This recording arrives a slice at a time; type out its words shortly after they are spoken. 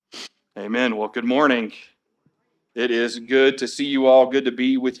Amen. Well, good morning. It is good to see you all. Good to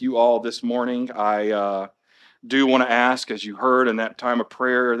be with you all this morning. I do want to ask, as you heard in that time of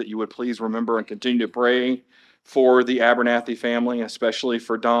prayer, that you would please remember and continue to pray for the Abernathy family, especially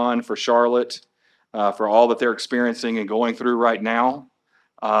for Don, for Charlotte, for all that they're experiencing and going through right now.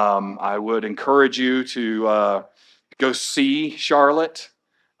 I would encourage you to go see Charlotte,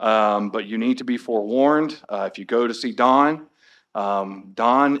 but you need to be forewarned. If you go to see Don,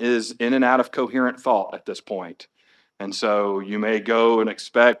 Don is in and out of coherent thought at this point. And so you may go and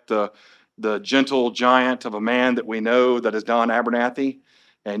expect the gentle giant of a man that we know that is Don Abernathy.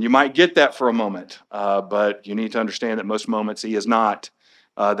 And you might get that for a moment, but you need to understand that most moments he is not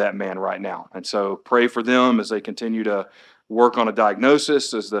that man right now. And so pray for them as they continue to work on a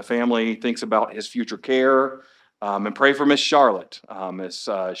diagnosis, as the family thinks about his future care, and pray for Miss Charlotte as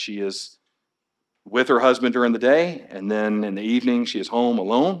she is with her husband during the day, and then in the evening she is home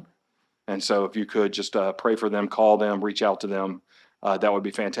alone. And so if you could just pray for them, call them, reach out to them, that would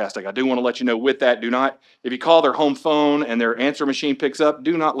be fantastic. I do want to let you know with that, if you call their home phone and their answer machine picks up,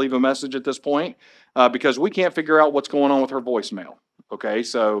 do not leave a message at this point because we can't figure out what's going on with her voicemail. Okay,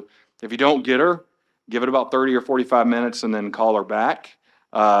 so if you don't get her, give it about 30 or 45 minutes and then call her back.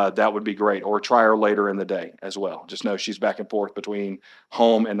 That would be great. Or try her later in the day as well. Just know she's back and forth between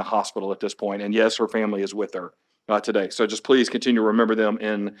home and the hospital at this point. And yes, her family is with her today. So just please continue to remember them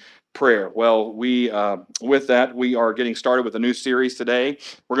in prayer. Well, with that, we are getting started with a new series today.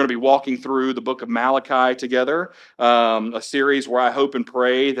 We're going to be walking through the book of Malachi together, a series where I hope and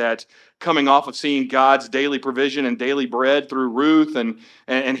pray that coming off of seeing God's daily provision and daily bread through Ruth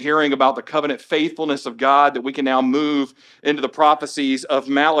and hearing about the covenant faithfulness of God, that we can now move into the prophecies of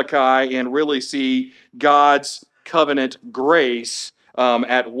Malachi and really see God's covenant grace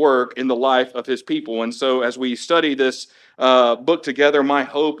at work in the life of his people. And so as we study this book together, my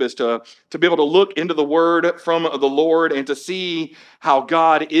hope is to be able to look into the word from the Lord and to see how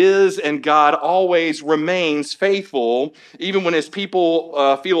God is and God always remains faithful, even when his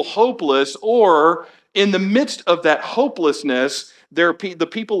people feel hopeless, or in the midst of that hopelessness, the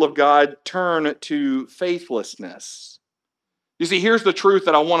people of God turn to faithlessness. You see, here's the truth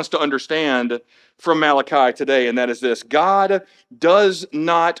that I want us to understand from Malachi today, and that is this: God does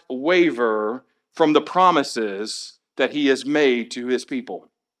not waver from the promises that he has made to his people.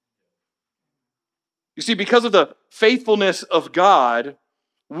 You see, because of the faithfulness of God,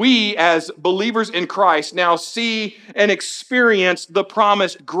 we as believers in Christ now see and experience the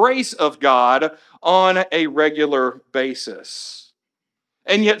promised grace of God on a regular basis.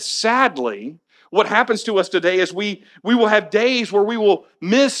 And yet, sadly, what happens to us today is we will have days where we will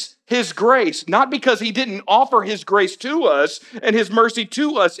miss his grace, not because he didn't offer his grace to us and his mercy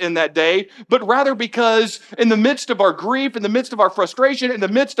to us in that day, but rather because in the midst of our grief, in the midst of our frustration, in the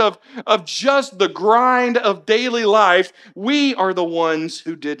midst of just the grind of daily life, we are the ones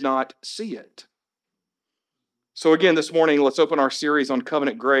who did not see it. So again, this morning, let's open our series on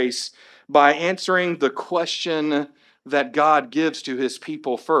covenant grace by answering the question that God gives to his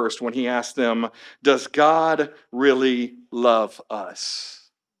people first when he asks them, does God really love us?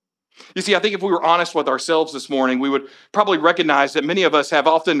 You see, I think if we were honest with ourselves this morning, we would probably recognize that many of us have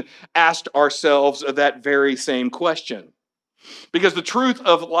often asked ourselves that very same question. Because the truth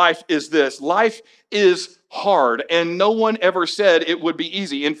of life is this: life is hard, and no one ever said it would be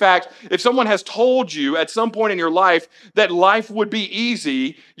easy. In fact, if someone has told you at some point in your life that life would be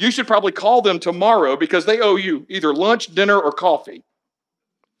easy, you should probably call them tomorrow because they owe you either lunch, dinner, or coffee.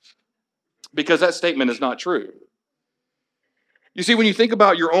 Because that statement is not true. You see, when you think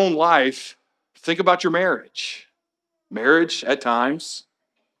about your own life, think about your marriage. Marriage, at times,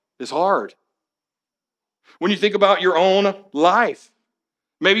 is hard. When you think about your own life,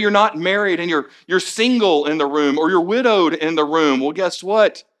 maybe you're not married and you're single in the room, or you're widowed in the room. Well, guess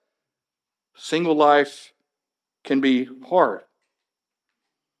what? Single life can be hard.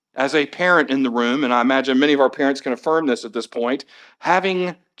 As a parent in the room, and I imagine many of our parents can affirm this at this point,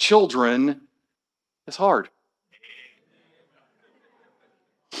 having children is hard.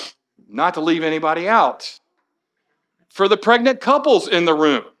 Not to leave anybody out. For the pregnant couples in the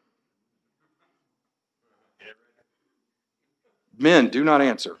room, men, do not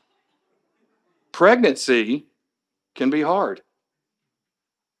answer. Pregnancy can be hard.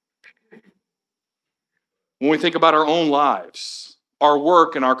 When we think about our own lives, our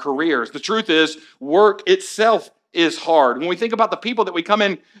work and our careers, the truth is work itself is hard. When we think about the people that we come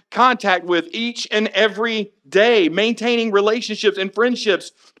in contact with each and every day, maintaining relationships and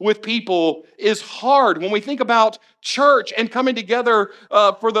friendships with people is hard. When we think about church and coming together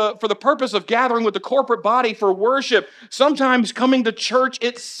for the purpose of gathering with the corporate body for worship, sometimes coming to church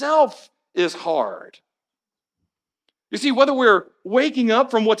itself is hard. You see, whether we're waking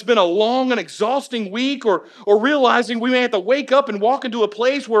up from what's been a long and exhausting week or realizing we may have to wake up and walk into a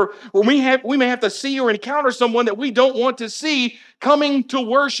place where we may have to see or encounter someone that we don't want to see, coming to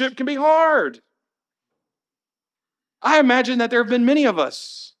worship can be hard. I imagine that there have been many of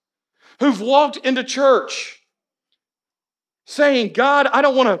us who've walked into church saying, God, I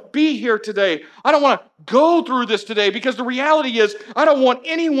don't want to be here today. I don't want to go through this today, because the reality is I don't want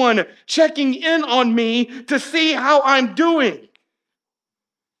anyone checking in on me to see how I'm doing,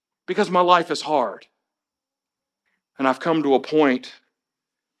 because my life is hard. And I've come to a point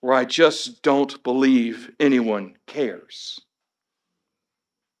where I just don't believe anyone cares.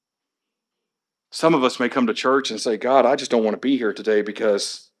 Some of us may come to church and say, God, I just don't want to be here today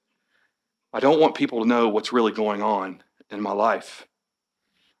because I don't want people to know what's really going on in my life.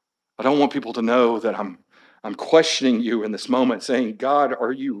 I don't want people to know that I'm questioning you in this moment, saying, God,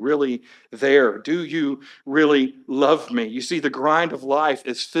 are you really there? Do you really love me? You see, the grind of life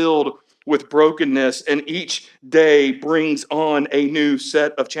is filled with brokenness, and each day brings on a new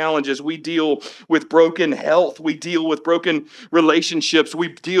set of challenges. We deal with broken health. We deal with broken relationships. We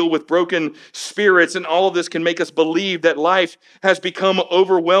deal with broken spirits, and all of this can make us believe that life has become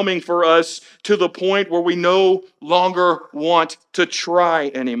overwhelming for us to the point where we no longer want to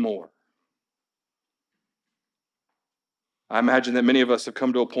try anymore. I imagine that many of us have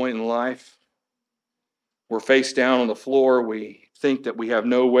come to a point in life we're face down on the floor. We think that we have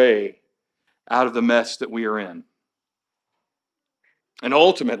no way out of the mess that we are in. And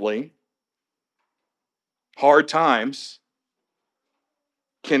ultimately, hard times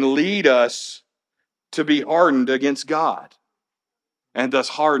can lead us to be hardened against God and thus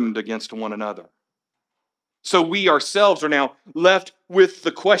hardened against one another. So we ourselves are now left with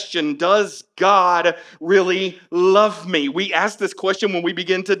the question, does God really love me? We ask this question when we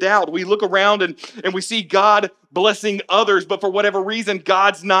begin to doubt. We look around and we see God blessing others, but for whatever reason,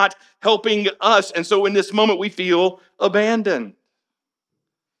 God's not helping us. And so in this moment, we feel abandoned.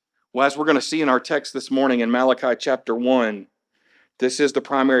 Well, as we're going to see in our text this morning in Malachi chapter 1, this is the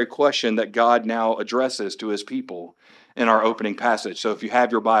primary question that God now addresses to his people in our opening passage. So if you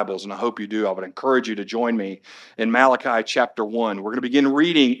have your Bibles, and I hope you do, I would encourage you to join me in Malachi chapter 1. We're going to begin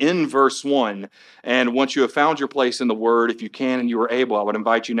reading in verse 1. And once you have found your place in the Word, if you can and you are able, I would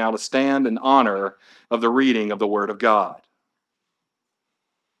invite you now to stand in honor of the reading of the Word of God.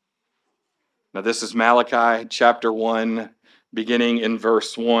 Now this is Malachi chapter 1, beginning in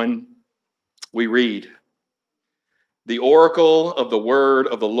verse 1. We read, "The oracle of the word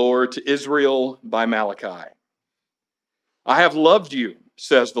of the Lord to Israel by Malachi. I have loved you,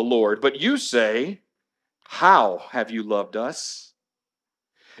 says the Lord, but you say, how have you loved us?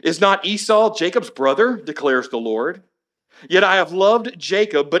 Is not Esau Jacob's brother, declares the Lord? Yet I have loved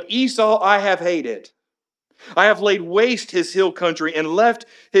Jacob, but Esau I have hated. I have laid waste his hill country and left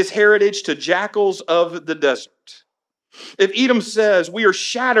his heritage to jackals of the desert. If Edom says, we are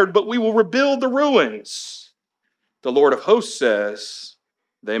shattered, but we will rebuild the ruins, the Lord of hosts says,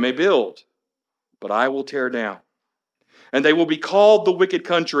 they may build, but I will tear down. And they will be called the wicked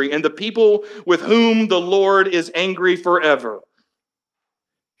country, and the people with whom the Lord is angry forever.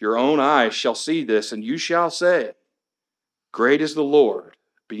 Your own eyes shall see this, and you shall say, great is the Lord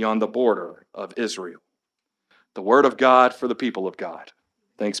beyond the border of Israel." The word of God for the people of God.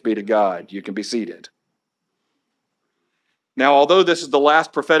 Thanks be to God. You can be seated. Now, although this is the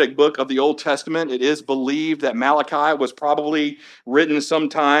last prophetic book of the Old Testament, it is believed that Malachi was probably written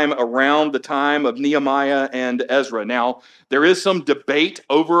sometime around the time of Nehemiah and Ezra. Now, there is some debate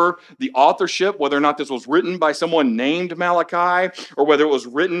over the authorship, whether or not this was written by someone named Malachi, or whether it was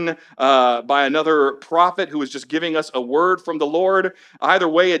written by another prophet who was just giving us a word from the Lord. Either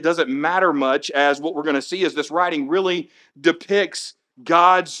way, it doesn't matter much, as what we're going to see is this writing really depicts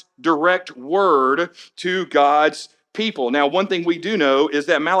God's direct word to God's people. Now, one thing we do know is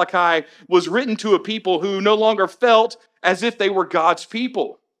that Malachi was written to a people who no longer felt as if they were God's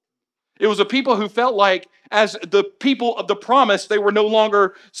people. It was a people who felt like, as the people of the promise, they were no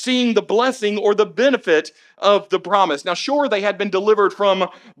longer seeing the blessing or the benefit of the promise. Now, sure, they had been delivered from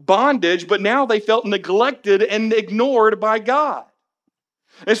bondage, but now they felt neglected and ignored by God.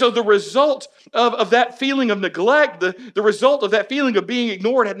 And so the result of that feeling of neglect, the result of that feeling of being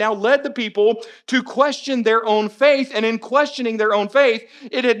ignored had now led the people to question their own faith. And in questioning their own faith,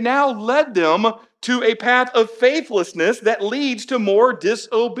 it had now led them to a path of faithlessness that leads to more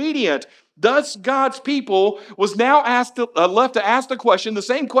disobedience. Thus, God's people was now left to ask the question, the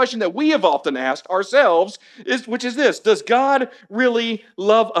same question that we have often asked ourselves, which is this: does God really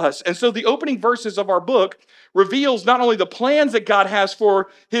love us? And so the opening verses of our book reveals not only the plans that God has for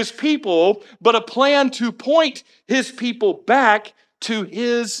his people, but a plan to point his people back to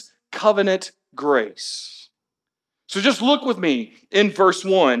his covenant grace. So just look with me in verse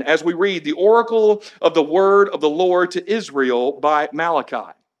 1 as we read the oracle of the word of the Lord to Israel by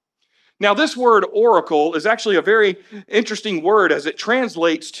Malachi. Now, this word oracle is actually a very interesting word as it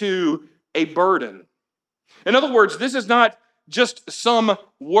translates to a burden. In other words, this is not just some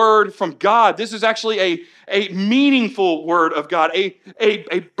word from God. This is actually a meaningful word of God,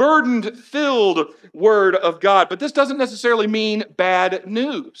 a burden-filled word of God. But this doesn't necessarily mean bad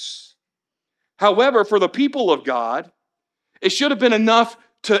news. However, for the people of God, it should have been enough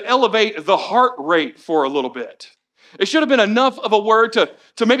to elevate the heart rate for a little bit. It should have been enough of a word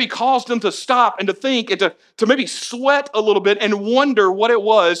to maybe cause them to stop and to think and to maybe sweat a little bit and wonder what it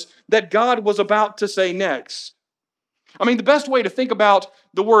was that God was about to say next. I mean, the best way to think about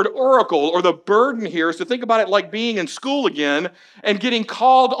the word oracle or the burden here is to think about it like being in school again and getting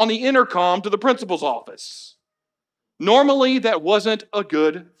called on the intercom to the principal's office. Normally, that wasn't a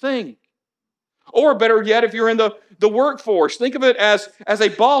good thing. Or better yet, if you're in the workforce, think of it as a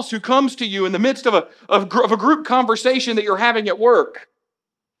boss who comes to you in the midst of a group conversation that you're having at work.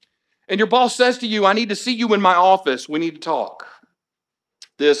 And your boss says to you, "I need to see you in my office. We need to talk."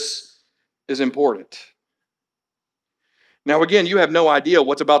 This is important. Now, again, you have no idea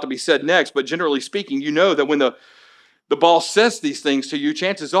what's about to be said next, but generally speaking, you know that when the boss says these things to you,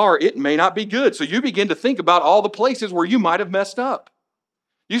 chances are it may not be good. So you begin to think about all the places where you might have messed up.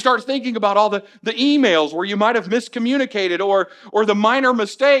 You start thinking about all the emails where you might have miscommunicated or the minor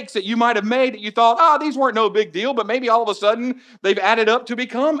mistakes that you might have made that you thought, these weren't no big deal, but maybe all of a sudden they've added up to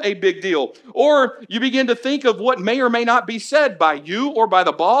become a big deal. Or you begin to think of what may or may not be said by you or by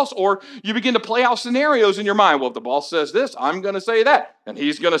the boss, or you begin to play out scenarios in your mind. Well, if the boss says this, I'm going to say that, and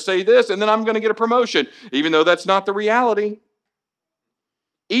he's going to say this, and then I'm going to get a promotion, even though that's not the reality.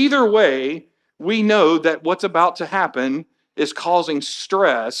 Either way, we know that what's about to happen is causing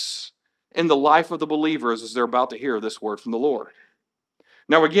stress in the life of the believers as they're about to hear this word from the Lord.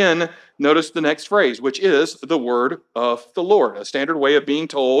 Now again, notice the next phrase, which is the word of the Lord, a standard way of being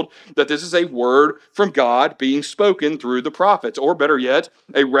told that this is a word from God being spoken through the prophets, or better yet,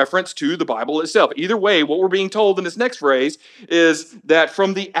 a reference to the Bible itself. Either way, what we're being told in this next phrase is that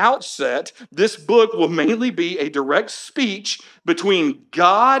from the outset, this book will mainly be a direct speech between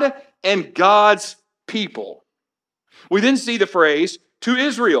God and God's people. We then see the phrase, to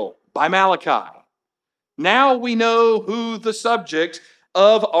Israel, by Malachi. Now we know who the subject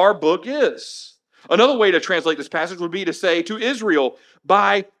of our book is. Another way to translate this passage would be to say, to Israel,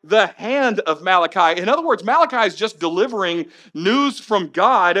 by the hand of Malachi. In other words, Malachi is just delivering news from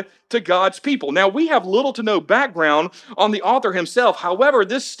God to God's people. Now, we have little to no background on the author himself. However,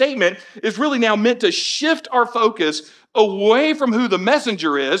 this statement is really now meant to shift our focus away from who the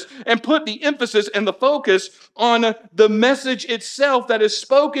messenger is and put the emphasis and the focus on the message itself that is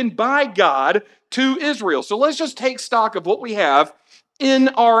spoken by God to Israel. So let's just take stock of what we have in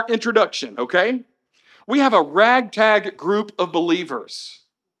our introduction, okay? We have a ragtag group of believers,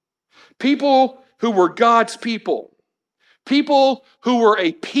 people who were God's people who were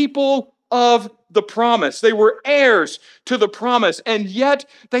a people of the promise. They were heirs to the promise, and yet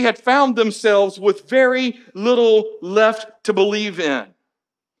they had found themselves with very little left to believe in.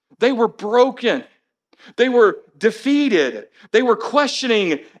 They were broken. They were defeated. They were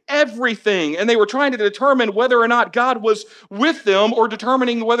questioning everything, and they were trying to determine whether or not God was with them or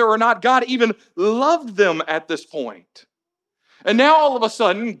determining whether or not God even loved them at this point. And now all of a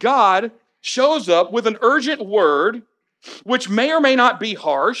sudden, God shows up with an urgent word, which may or may not be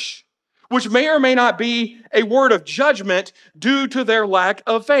harsh, which may or may not be a word of judgment due to their lack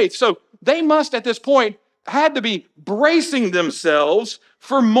of faith. So they must at this point had to be bracing themselves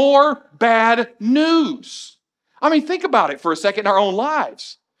for more bad news. I mean, think about it for a second in our own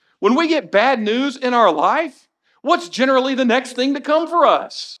lives. When we get bad news in our life, what's generally the next thing to come for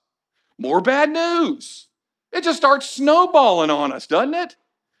us? More bad news. It just starts snowballing on us, doesn't it?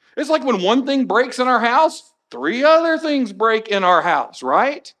 It's like when one thing breaks in our house, 3 other things break in our house,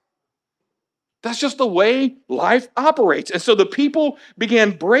 right? That's just the way life operates. And so the people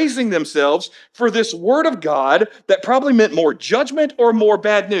began bracing themselves for this word of God that probably meant more judgment or more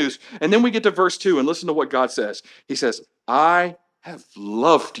bad news. And then we get to verse 2 and listen to what God says. He says, I have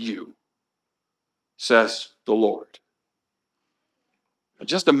loved you, says the Lord.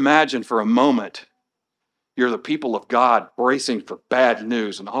 Just imagine for a moment You're the people of God bracing for bad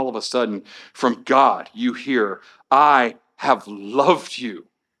news. And all of a sudden, from God, you hear, I have loved you.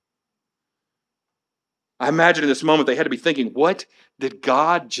 I imagine in this moment they had to be thinking, what did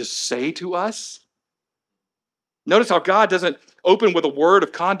God just say to us? Notice how God doesn't open with a word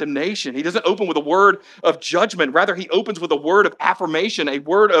of condemnation. He doesn't open with a word of judgment. Rather, he opens with a word of affirmation, a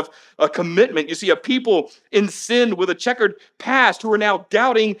word of a commitment. You see, a people in sin with a checkered past who are now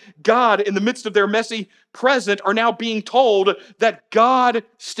doubting God in the midst of their messy present are now being told that God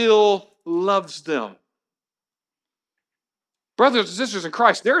still loves them. Brothers and sisters in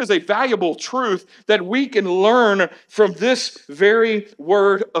Christ, there is a valuable truth that we can learn from this very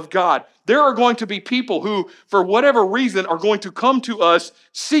word of God. There are going to be people who, for whatever reason, are going to come to us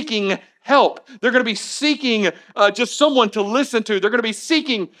seeking help. They're going to be seeking just someone to listen to. They're going to be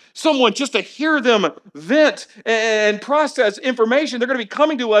seeking someone just to hear them vent and process information. They're going to be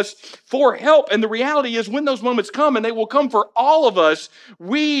coming to us for help. And the reality is, when those moments come, and they will come for all of us,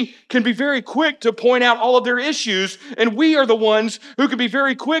 we can be very quick to point out all of their issues, and we are the ones who can be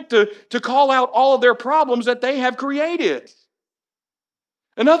very quick to call out all of their problems that they have created.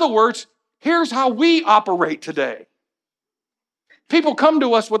 In other words, here's how we operate today. People come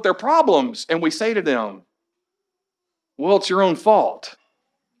to us with their problems, and we say to them, well, it's your own fault.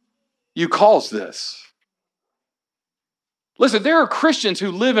 You caused this. Listen, there are Christians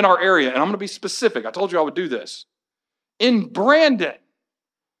who live in our area, and I'm going to be specific. I told you I would do this. In Brandon,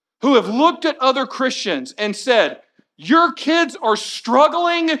 who have looked at other Christians and said, your kids are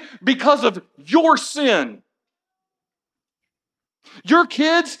struggling because of your sin. Your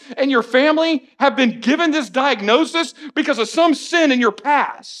kids and your family have been given this diagnosis because of some sin in your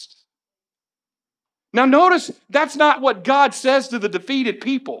past. Now notice that's not what God says to the defeated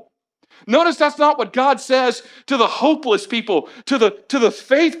people. Notice that's not what God says to the hopeless people, to the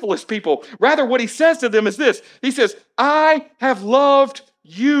faithless people. Rather, what he says to them is this. He says, I have loved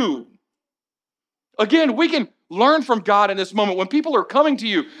you. Again, we can learn from God in this moment. When people are coming to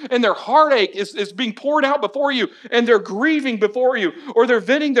you and their heartache is being poured out before you, and they're grieving before you, or they're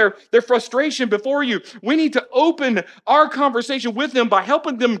venting their frustration before you, we need to open our conversation with them by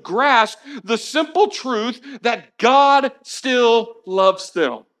helping them grasp the simple truth that God still loves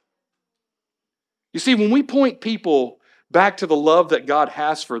them. You see, when we point people back to the love that God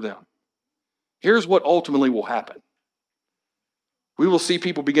has for them, here's what ultimately will happen. We will see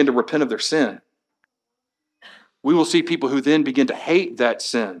people begin to repent of their sin. We will see people who then begin to hate that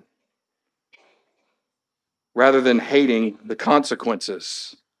sin rather than hating the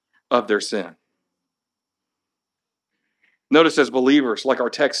consequences of their sin. Notice, as believers, like our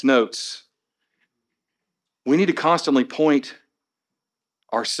text notes, we need to constantly point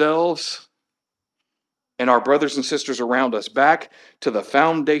ourselves and our brothers and sisters around us back to the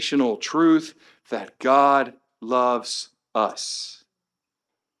foundational truth that God loves us.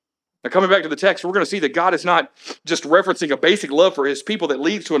 Now, coming back to the text, we're going to see that God is not just referencing a basic love for his people that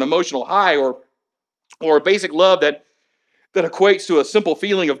leads to an emotional high, or a basic love that equates to a simple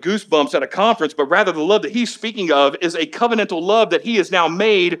feeling of goosebumps at a conference, but rather the love that he's speaking of is a covenantal love that he has now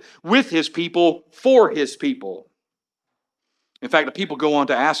made with his people for his people. In fact, the people go on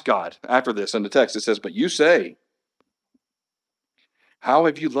to ask God after this in the text. It says, but you say, how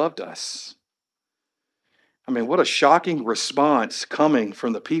have you loved us? I mean, what a shocking response coming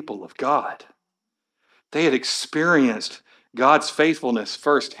from the people of God. They had experienced God's faithfulness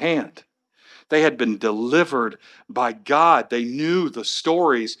firsthand. They had been delivered by God. They knew the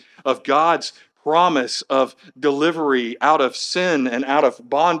stories of God's promise of delivery out of sin and out of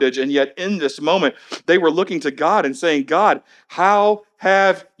bondage. And yet in this moment, they were looking to God and saying, God, how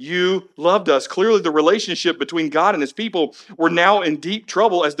have you loved us? Clearly, the relationship between God and his people were now in deep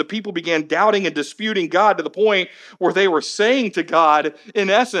trouble as the people began doubting and disputing God to the point where they were saying to God, in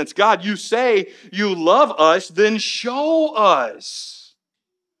essence, God, you say you love us, then show us.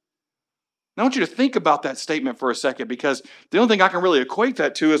 Now, I want you to think about that statement for a second, because the only thing I can really equate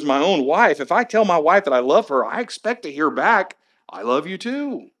that to is my own wife. If I tell my wife that I love her, I expect to hear back, I love you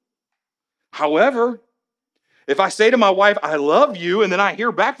too. However, if I say to my wife, I love you, and then I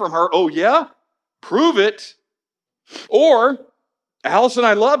hear back from her, oh yeah, prove it. Or, Allison,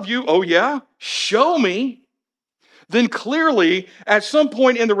 I love you, oh yeah, show me. Then clearly, at some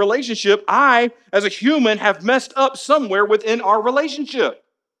point in the relationship, I, as a human, have messed up somewhere within our relationship.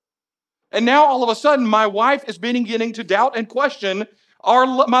 And now all of a sudden, my wife is beginning to doubt and question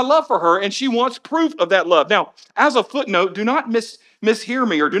my love for her, and she wants proof of that love. Now, as a footnote, do not mishear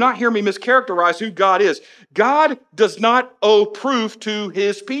me, or do not hear me mischaracterize who God is. God does not owe proof to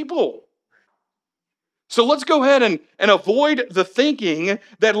his people. So let's go ahead and avoid the thinking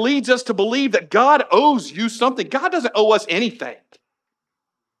that leads us to believe that God owes you something. God doesn't owe us anything.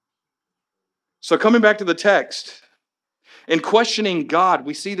 So coming back to the text, in questioning God,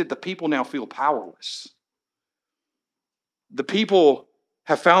 we see that the people now feel powerless. The people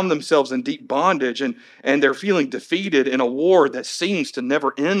have found themselves in deep bondage, and they're feeling defeated in a war that seems to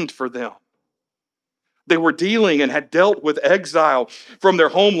never end for them. They were dealing and had dealt with exile from their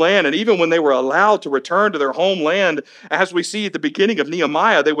homeland. And even when they were allowed to return to their homeland, as we see at the beginning of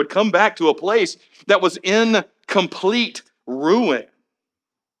Nehemiah, they would come back to a place that was in complete ruin.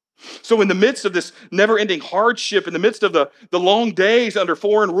 So in the midst of this never-ending hardship, in the midst of the long days under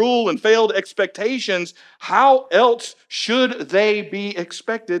foreign rule and failed expectations, how else should they be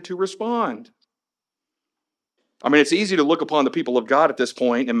expected to respond? I mean, it's easy to look upon the people of God at this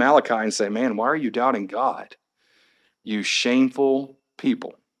point in Malachi and say, man, why are you doubting God? You shameful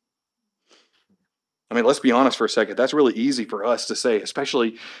people. I mean, let's be honest for a second. That's really easy for us to say,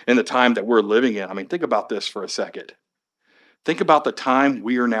 especially in the time that we're living in. I mean, think about this for a second. Think about the time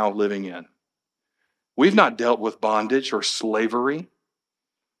we are now living in. We've not dealt with bondage or slavery.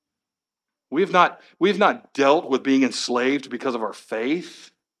 We've not dealt with being enslaved because of our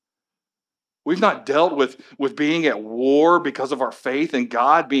faith. We've not dealt with being at war because of our faith in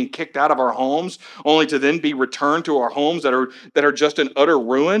God, being kicked out of our homes, only to then be returned to our homes that are just in utter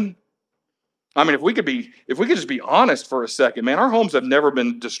ruin. I mean, if we could just be honest for a second, man, our homes have never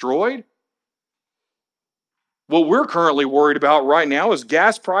been destroyed. What we're currently worried about right now is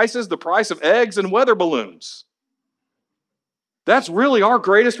gas prices, the price of eggs, and weather balloons. That's really our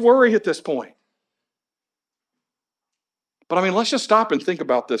greatest worry at this point. But I mean, let's just stop and think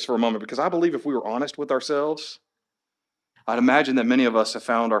about this for a moment, because I believe if we were honest with ourselves, I'd imagine that many of us have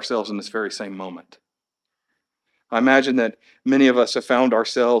found ourselves in this very same moment. I imagine that many of us have found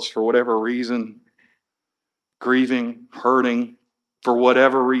ourselves, for whatever reason, grieving, hurting, for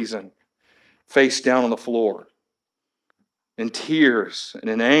whatever reason, face down on the floor, in tears and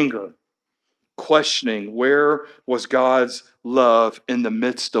in anger, questioning where was God's love in the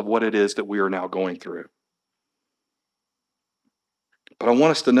midst of what it is that we are now going through. But I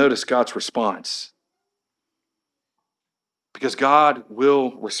want us to notice God's response, because God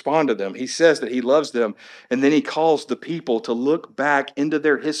will respond to them. He says that he loves them, and then he calls the people to look back into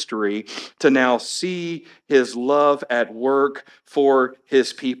their history to now see his love at work for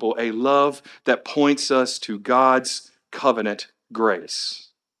his people, a love that points us to God's covenant grace.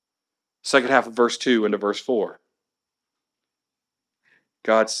 Second half of verse 2 into verse 4.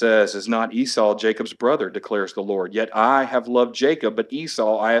 God says, "Is not Esau Jacob's brother, declares the Lord? Yet I have loved Jacob, but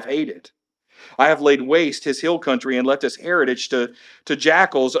Esau I have hated. I have laid waste his hill country and left his heritage to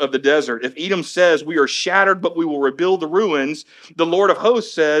jackals of the desert. If Edom says, we are shattered, but we will rebuild the ruins, the Lord of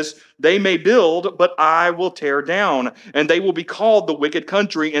hosts says, they may build, but I will tear down, and they will be called the wicked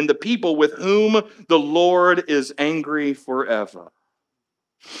country and the people with whom the Lord is angry forever."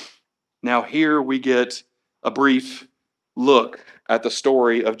 Now here we get a brief look at the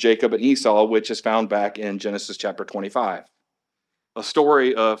story of Jacob and Esau, which is found back in Genesis chapter 25. A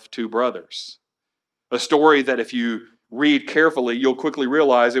story of two brothers. A story that if you read carefully, you'll quickly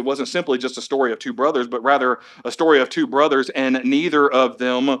realize it wasn't simply just a story of two brothers, but rather a story of two brothers, and neither of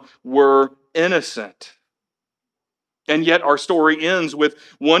them were innocent. And yet our story ends with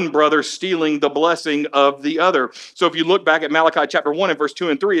one brother stealing the blessing of the other. So if you look back at Malachi chapter 1 and verse 2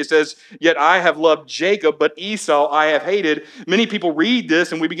 and 3, it says, "Yet I have loved Jacob, but Esau I have hated." Many people read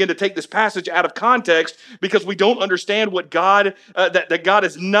this and we begin to take this passage out of context because we don't understand what God, that God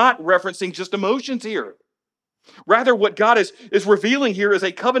is not referencing just emotions here. Rather, what God is revealing here is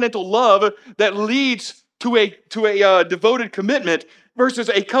a covenantal love that leads to a devoted commitment, versus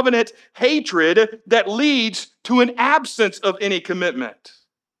a covenant hatred that leads to an absence of any commitment.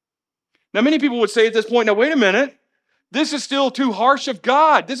 Now, many people would say at this point, now wait a minute, this is still too harsh of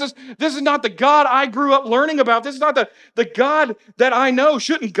God. This is not the God I grew up learning about. This is not the God that I know.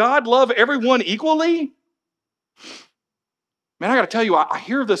 Shouldn't God love everyone equally? Man, I got to tell you, I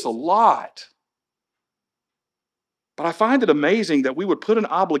hear this a lot. But I find it amazing that we would put an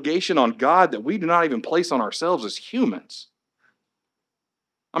obligation on God that we do not even place on ourselves as humans.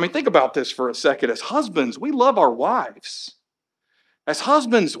 I mean, think about this for a second. As husbands, we love our wives. As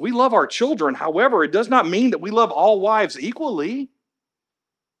husbands, we love our children. However, it does not mean that we love all wives equally.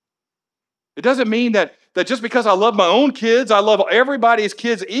 It doesn't mean that just because I love my own kids, I love everybody's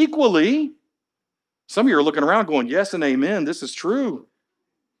kids equally. Some of you are looking around going, yes and amen, this is true.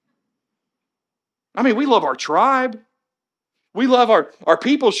 I mean, we love our tribe. We love our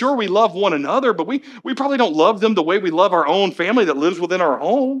people. Sure, we love one another, but we probably don't love them the way we love our own family that lives within our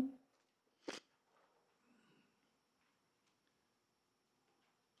home.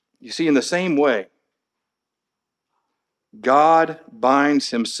 You see, in the same way, God binds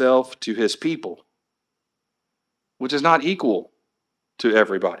himself to his people, which is not equal to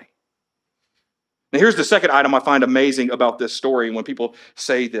everybody. Now, here's the second item I find amazing about this story when people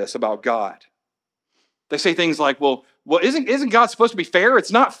say this about God. They say things like, well, isn't God supposed to be fair?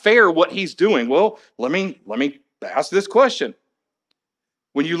 It's not fair what he's doing. Well, let me ask this question.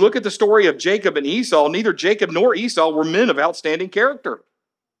 When you look at the story of Jacob and Esau, neither Jacob nor Esau were men of outstanding character.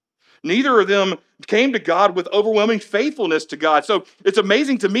 Neither of them came to God with overwhelming faithfulness to God. So it's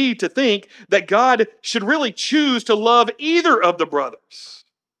amazing to me to think that God should really choose to love either of the brothers.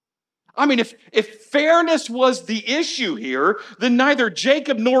 I mean, if fairness was the issue here, then neither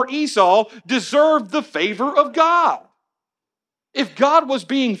Jacob nor Esau deserved the favor of God. If God was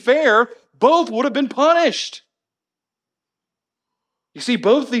being fair, both would have been punished. You see,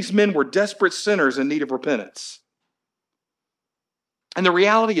 both these men were desperate sinners in need of repentance. And the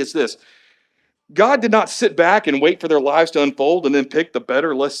reality is this: God did not sit back and wait for their lives to unfold and then pick the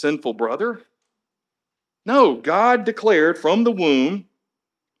better, less sinful brother. No, God declared from the womb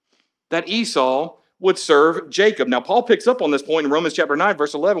that Esau would serve Jacob. Now, Paul picks up on this point in Romans chapter 9,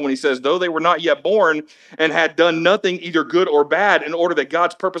 verse 11, when he says, though they were not yet born and had done nothing either good or bad, in order that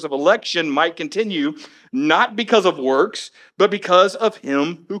God's purpose of election might continue, not because of works, but because of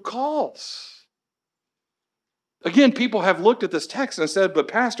him who calls. Again, people have looked at this text and said, but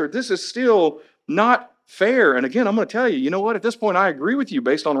Pastor, this is still not fair. And again, I'm going to tell you, you know what? At this point, I agree with you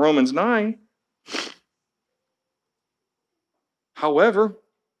based on Romans 9. However,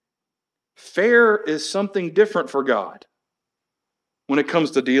 fair is something different for God when it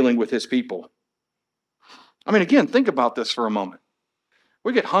comes to dealing with his people. I mean, again, think about this for a moment.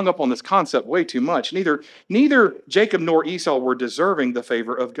 We get hung up on this concept way too much. Neither Jacob nor Esau were deserving the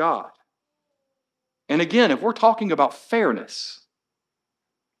favor of God. And again, if we're talking about fairness,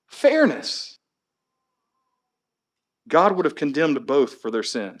 God would have condemned both for their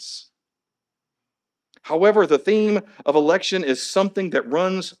sins. However, the theme of election is something that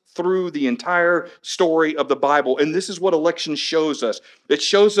runs through the entire story of the Bible. And this is what election shows us. It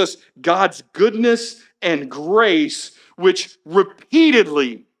shows us God's goodness and grace, which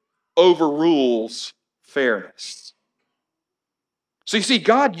repeatedly overrules fairness. So you see,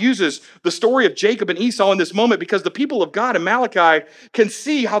 God uses the story of Jacob and Esau in this moment because the people of God in Malachi can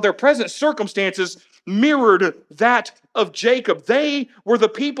see how their present circumstances mirrored that of Jacob. They were the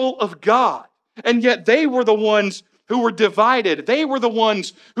people of God, and yet they were the ones who were divided. They were the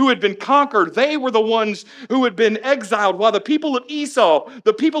ones who had been conquered. They were the ones who had been exiled, while the people of Esau,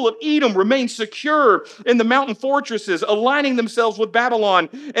 the people of Edom, remained secure in the mountain fortresses, aligning themselves with Babylon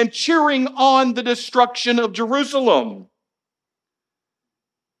and cheering on the destruction of Jerusalem.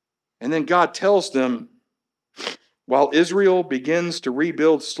 And then God tells them, while Israel begins to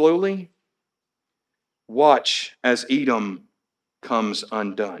rebuild slowly, watch as Edom comes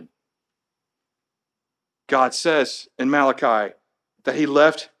undone. God says in Malachi that he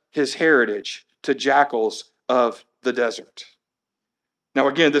left his heritage to jackals of the desert. Now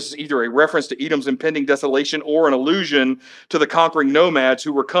again, this is either a reference to Edom's impending desolation or an allusion to the conquering nomads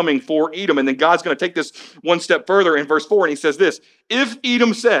who were coming for Edom. And then God's going to take this one step further in verse 4, and he says this: if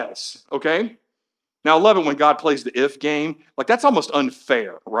Edom says, okay? Now, I love it when God plays the if game. Like, that's almost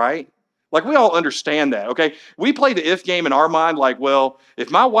unfair, right? Like, we all understand that, okay? We play the if game in our mind like, well, if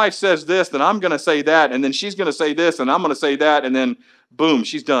my wife says this, then I'm going to say that, and then she's going to say this, and I'm going to say that, and then boom,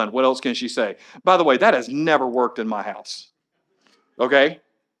 she's done. What else can she say? By the way, that has never worked in my house, okay?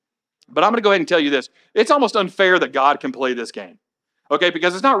 But I'm going to go ahead and tell you this. It's almost unfair that God can play this game, okay?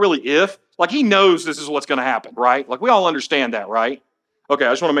 Because it's not really if. Like, he knows this is what's going to happen, right? Like, we all understand that, right? Okay,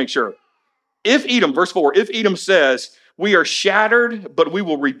 I just want to make sure. If Edom, verse 4, if Edom says, we are shattered, but we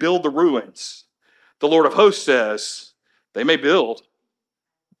will rebuild the ruins, the Lord of hosts says, they may build,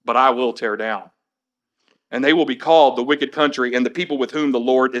 but I will tear down. And they will be called the wicked country and the people with whom the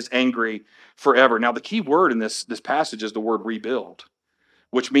Lord is angry forever. Now, the key word in this passage is the word rebuild,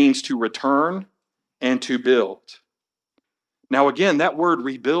 which means to return and to build. Now, again, that word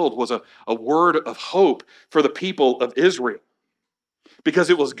rebuild was a word of hope for the people of Israel, because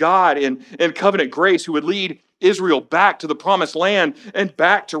it was God in covenant grace who would lead Israel back to the promised land and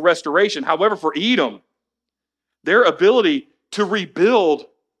back to restoration. However, for Edom, their ability to rebuild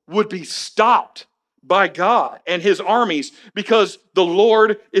would be stopped by God and his armies because the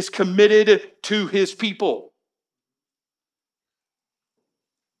Lord is committed to his people.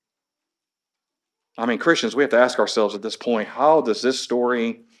 I mean, Christians, we have to ask ourselves at this point, how does this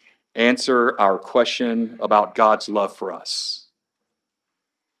story answer our question about God's love for us?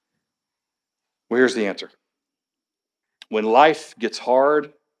 Well, here's the answer. When life gets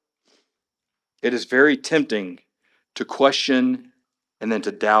hard It is very tempting to question and then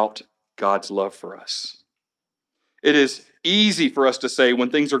to doubt God's love for us. It is easy for us to say when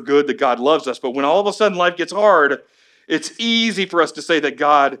things are good that God loves us, but when all of a sudden life gets hard, it's easy for us to say that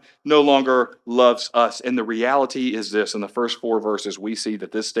God no longer loves us. And the reality is this: in the first 4 verses, we see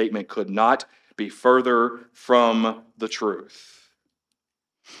that this statement could not be further from the truth.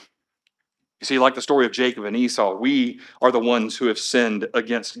 You see, like the story of Jacob and Esau, we are the ones who have sinned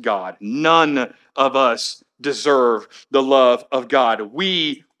against God. None of us deserve the love of God.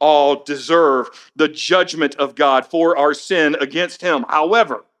 We all deserve the judgment of God for our sin against Him.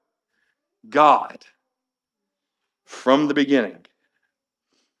 However, God, from the beginning,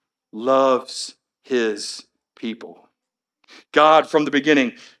 loves His people. God, from the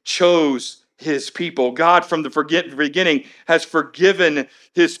beginning, chose His people. God, from the beginning, has forgiven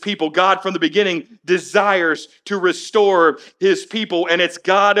His people. God, from the beginning, desires to restore His people. And it's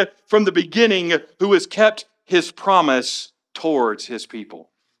God, from the beginning, who has kept His promise towards His people.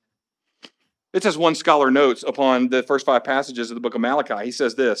 It's as one scholar notes upon the first 5 passages of the book of Malachi. He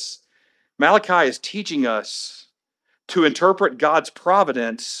says this: Malachi is teaching us to interpret God's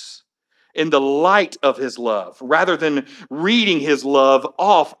providence in the light of His love, rather than reading His love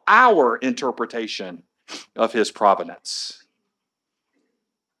off our interpretation of His providence.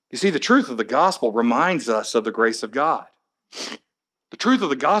 You see, the truth of the gospel reminds us of the grace of God. The truth of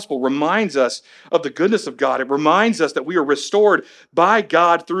the gospel reminds us of the goodness of God. It reminds us that we are restored by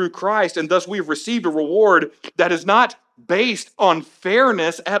God through Christ, and thus we have received a reward that is not based on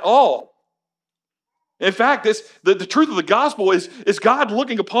fairness at all. In fact, the truth of the gospel is God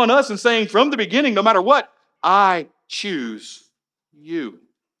looking upon us and saying from the beginning, no matter what, I choose you.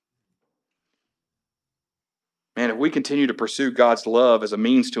 Man, if we continue to pursue God's love as a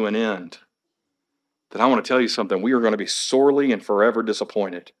means to an end, then I want to tell you something. We are going to be sorely and forever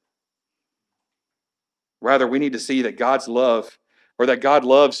disappointed. Rather, we need to see that God's love, or that God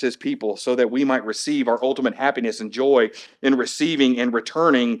loves His people so that we might receive our ultimate happiness and joy in receiving and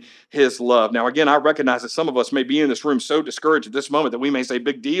returning His love. Now, again, I recognize that some of us may be in this room so discouraged at this moment that we may say,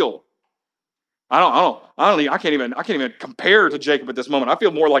 big deal. I can't even compare to Jacob at this moment. I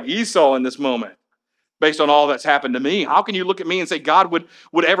feel more like Esau in this moment based on all that's happened to me. How can you look at me and say God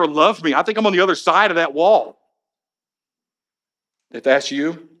would ever love me? I think I'm on the other side of that wall. If that's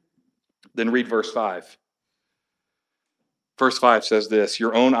you, then read verse 5. Verse 5 says this: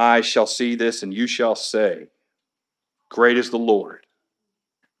 your own eyes shall see this, and you shall say, great is the Lord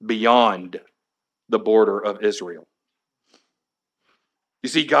beyond the border of Israel. You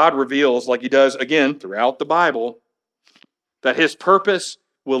see, God reveals, like He does again throughout the Bible, that His purpose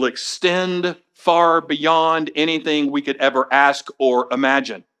will extend far beyond anything we could ever ask or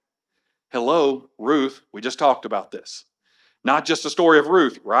imagine. Hello, Ruth, we just talked about this. Not just the story of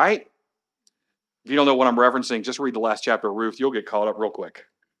Ruth, right? If you don't know what I'm referencing, just read the last chapter of Ruth. You'll get caught up real quick.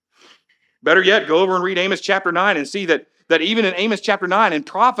 Better yet, go over and read Amos chapter 9 and see that even in Amos chapter 9, in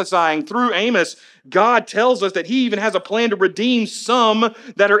prophesying through Amos, God tells us that He even has a plan to redeem some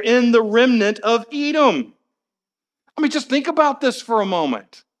that are in the remnant of Edom. I mean, just think about this for a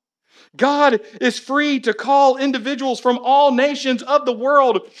moment. God is free to call individuals from all nations of the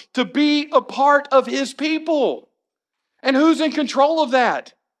world to be a part of His people. And who's in control of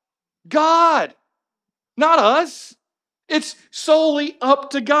that? God, not us. It's solely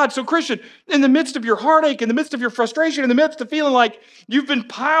up to God. So, Christian, in the midst of your heartache, in the midst of your frustration, in the midst of feeling like you've been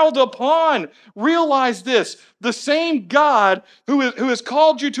piled upon, realize this: the same God who has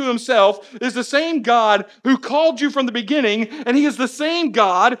called you to Himself is the same God who called you from the beginning, and He is the same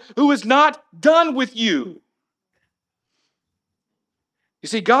God who is not done with you. You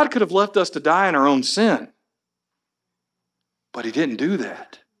see, God could have left us to die in our own sin, but He didn't do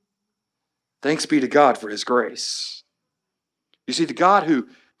that. Thanks be to God for His grace. You see, the God who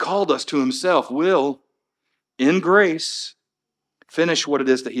called us to Himself will, in grace, finish what it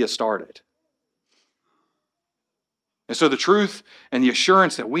is that He has started. And so the truth and the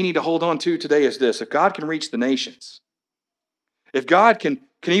assurance that we need to hold on to today is this: if God can reach the nations, if God can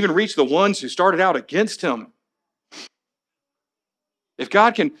even reach the ones who started out against Him, if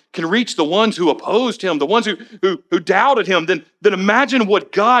God can reach the ones who opposed Him, the ones who doubted Him, then imagine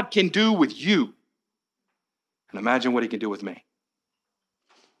what God can do with you. And imagine what He can do with me.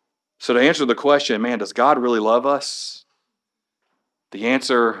 So to answer the question, man, does God really love us? The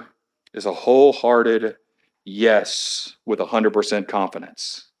answer is a wholehearted yes with 100%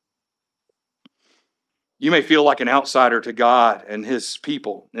 confidence. You may feel like an outsider to God and His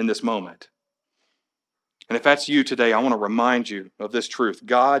people in this moment. And if that's you today, I want to remind you of this truth.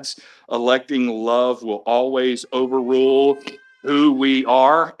 God's electing love will always overrule who we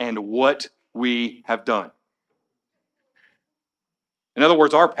are and what we have done. In other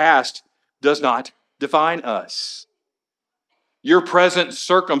words, our past does not define us. Your present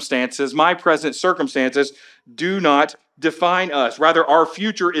circumstances, my present circumstances, do not define us. Rather, our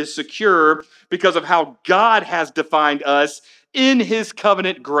future is secure because of how God has defined us in his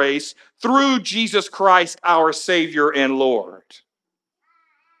covenant grace through Jesus Christ, our Savior and Lord.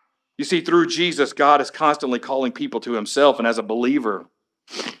 You see, through Jesus, God is constantly calling people to himself. And as a believer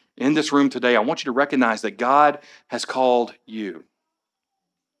in this room today, I want you to recognize that God has called you.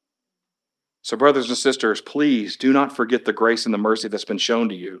 So, brothers and sisters, please do not forget the grace and the mercy that's been shown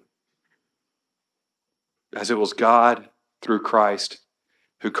to you, as it was God through Christ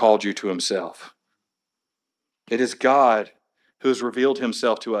who called you to himself. It is God who has revealed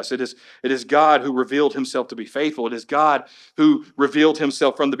himself to us. It is God who revealed himself to be faithful. It is God who revealed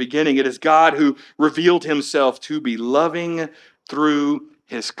himself from the beginning. It is God who revealed himself to be loving through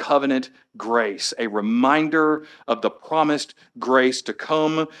his covenant grace, a reminder of the promised grace to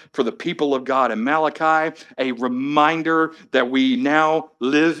come for the people of God in Malachi, a reminder that we now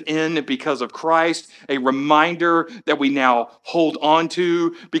live in because of Christ, a reminder that we now hold on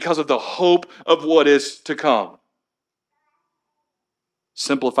to because of the hope of what is to come.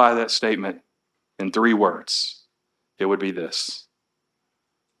 Simplify that statement in 3 words. It would be this: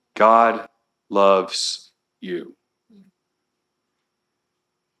 God loves you.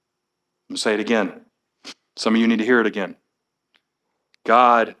 I'm going to say it again. Some of you need to hear it again.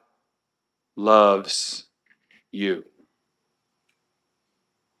 God loves you.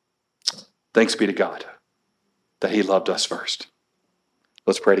 Thanks be to God that he loved us first.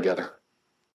 Let's pray together.